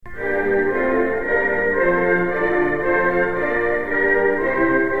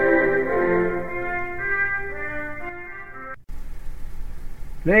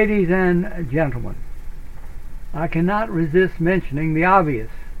Ladies and gentlemen, I cannot resist mentioning the obvious.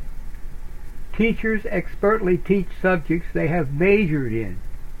 Teachers expertly teach subjects they have majored in.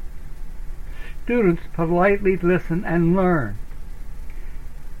 Students politely listen and learn.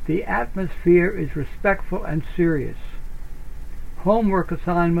 The atmosphere is respectful and serious. Homework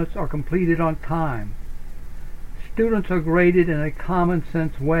assignments are completed on time. Students are graded in a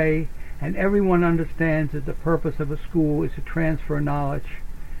common-sense way, and everyone understands that the purpose of a school is to transfer knowledge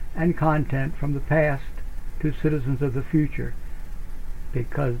and content from the past to citizens of the future,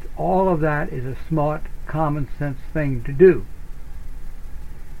 because all of that is a smart, common-sense thing to do.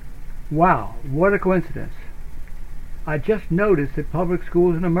 Wow, what a coincidence. I just noticed that public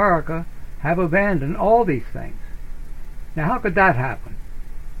schools in America have abandoned all these things. Now, how could that happen?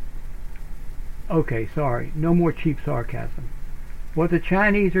 Okay, sorry, no more cheap sarcasm. What the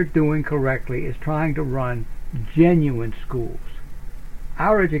Chinese are doing correctly is trying to run genuine schools.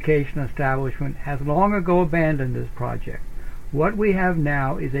 Our education establishment has long ago abandoned this project. What we have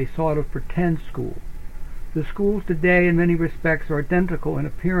now is a sort of pretend school. The schools today in many respects are identical in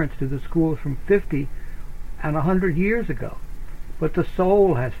appearance to the schools from 50 and 100 years ago. But the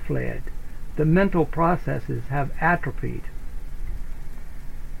soul has fled. The mental processes have atrophied.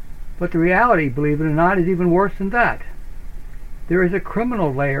 But the reality, believe it or not, is even worse than that. There is a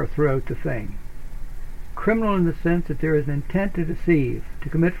criminal layer throughout the thing. Criminal in the sense that there is an intent to deceive, to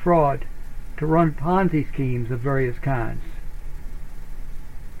commit fraud, to run Ponzi schemes of various kinds.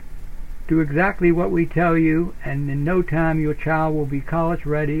 Do exactly what we tell you, and in no time your child will be college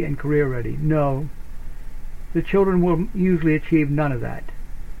ready and career ready. No. The children will usually achieve none of that.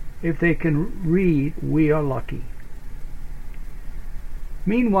 If they can read, we are lucky.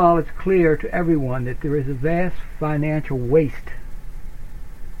 Meanwhile, it's clear to everyone that there is a vast financial waste.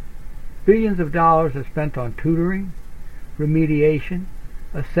 Billions of dollars are spent on tutoring, remediation,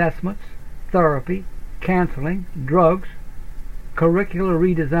 assessments, therapy, counseling, drugs, curricular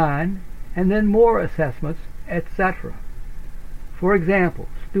redesign, and then more assessments, etc. For example,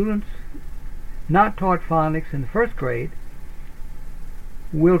 students not taught phonics in the first grade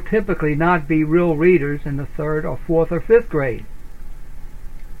will typically not be real readers in the third or fourth or fifth grade.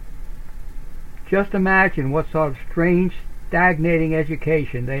 Just imagine what sort of strange, stagnating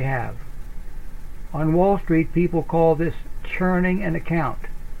education they have. On Wall Street, people call this churning an account.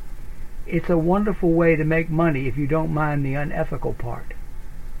 It's a wonderful way to make money if you don't mind the unethical part.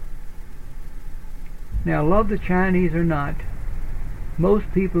 Now, love the Chinese or not,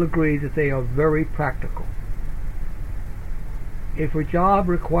 most people agree that they are very practical. If a job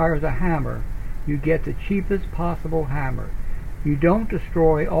requires a hammer, you get the cheapest possible hammer. You don't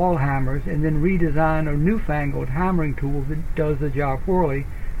destroy all hammers and then redesign a newfangled hammering tool that does the job poorly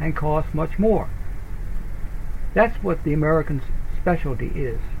and costs much more. That's what the American specialty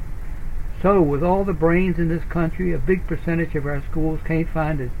is. So, with all the brains in this country, a big percentage of our schools can't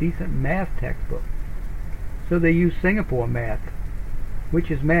find a decent math textbook. So they use Singapore math, which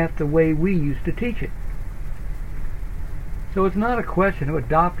is math the way we used to teach it. So it's not a question of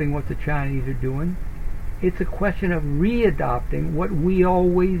adopting what the Chinese are doing. It's a question of readopting what we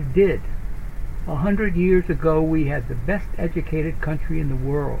always did. 100 years ago, we had the best educated country in the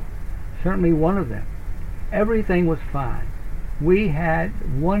world. Certainly one of them. Everything was fine. We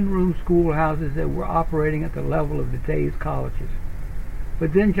had one-room schoolhouses that were operating at the level of today's colleges.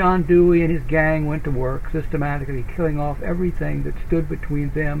 But then John Dewey and his gang went to work, systematically killing off everything that stood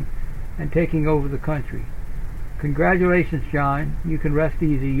between them and taking over the country. Congratulations, John. You can rest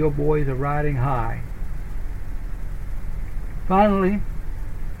easy. Your boys are riding high. Finally,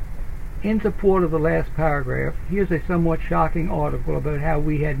 in support of the last paragraph, here's a somewhat shocking article about how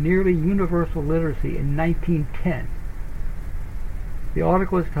we had nearly universal literacy in 1910. The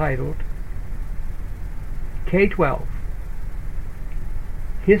article is titled K-12,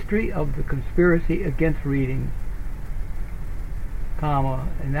 History of the Conspiracy Against Reading,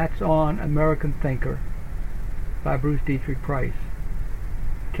 and that's on American Thinker by Bruce Dietrich Price.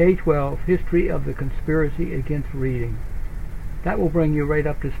 K-12, History of the Conspiracy Against Reading. That will bring you right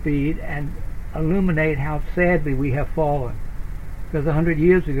up to speed and illuminate how sadly we have fallen. Because 100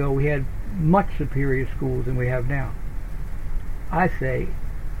 years ago we had much superior schools than we have now. I say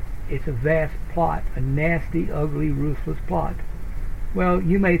it's a vast plot, a nasty, ugly, ruthless plot. Well,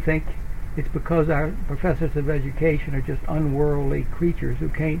 you may think it's because our professors of education are just unworldly creatures who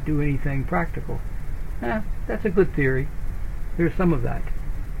can't do anything practical. That's a good theory. There's some of that.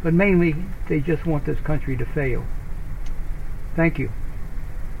 But mainly, they just want this country to fail. Thank you.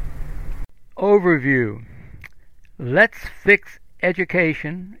 Overview. Let's Fix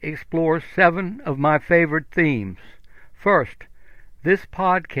Education explores 7 of my favorite themes. First, This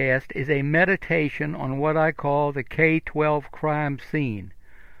podcast is a meditation on what I call the K-12 crime scene.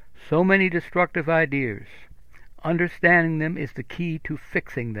 So many destructive ideas. Understanding them is the key to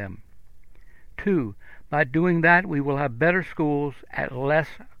fixing them. 2. By doing that, we will have better schools at less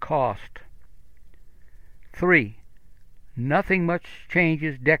cost. 3. Nothing much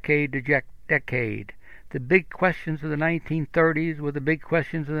changes decade to decade. The big questions of the 1930s were the big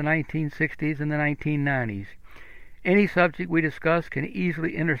questions of the 1960s and the 1990s. Any subject we discuss can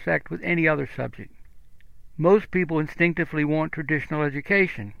easily intersect with any other subject. Most people instinctively want traditional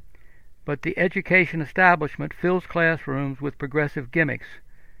education, but the education establishment fills classrooms with progressive gimmicks.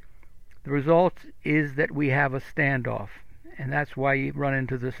 The result is that we have a standoff, and that's why you run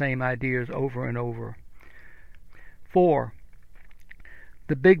into the same ideas over and over. 4.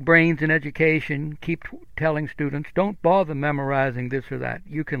 The big brains in education keep telling students, don't bother memorizing this or that.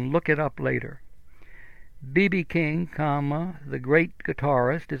 You can look it up later. B.B. King, the great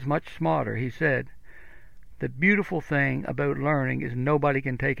guitarist, is much smarter. He said, the beautiful thing about learning is nobody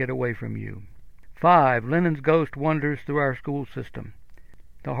can take it away from you. 5. Lenin's ghost wanders through our school system.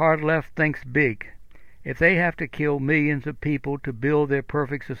 The hard left thinks big. If they have to kill millions of people to build their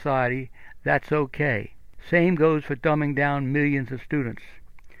perfect society, that's okay. Same goes for dumbing down millions of students.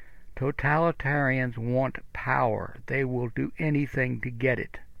 Totalitarians want power. They will do anything to get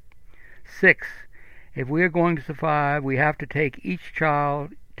it. 6. If we are going to survive, we have to take each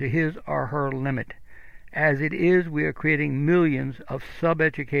child to his or her limit. As it is, we are creating millions of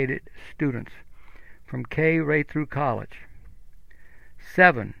sub-educated students, from K right through college.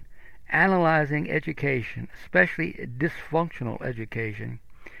 7. Analyzing education, especially dysfunctional education,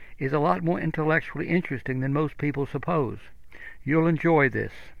 is a lot more intellectually interesting than most people suppose. You'll enjoy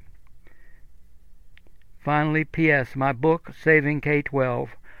this. Finally, P.S. My book, Saving K-12,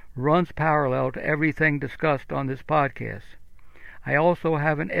 runs parallel to everything discussed on this podcast. I also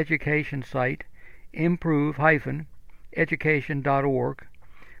have an education site, improve-education.org,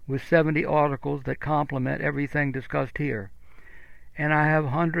 with 70 articles that complement everything discussed here. And I have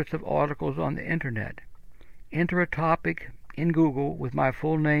hundreds of articles on the Internet. Enter a topic in Google with my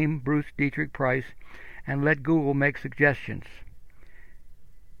full name, Bruce Dietrich Price, and let Google make suggestions.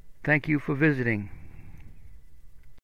 Thank you for visiting.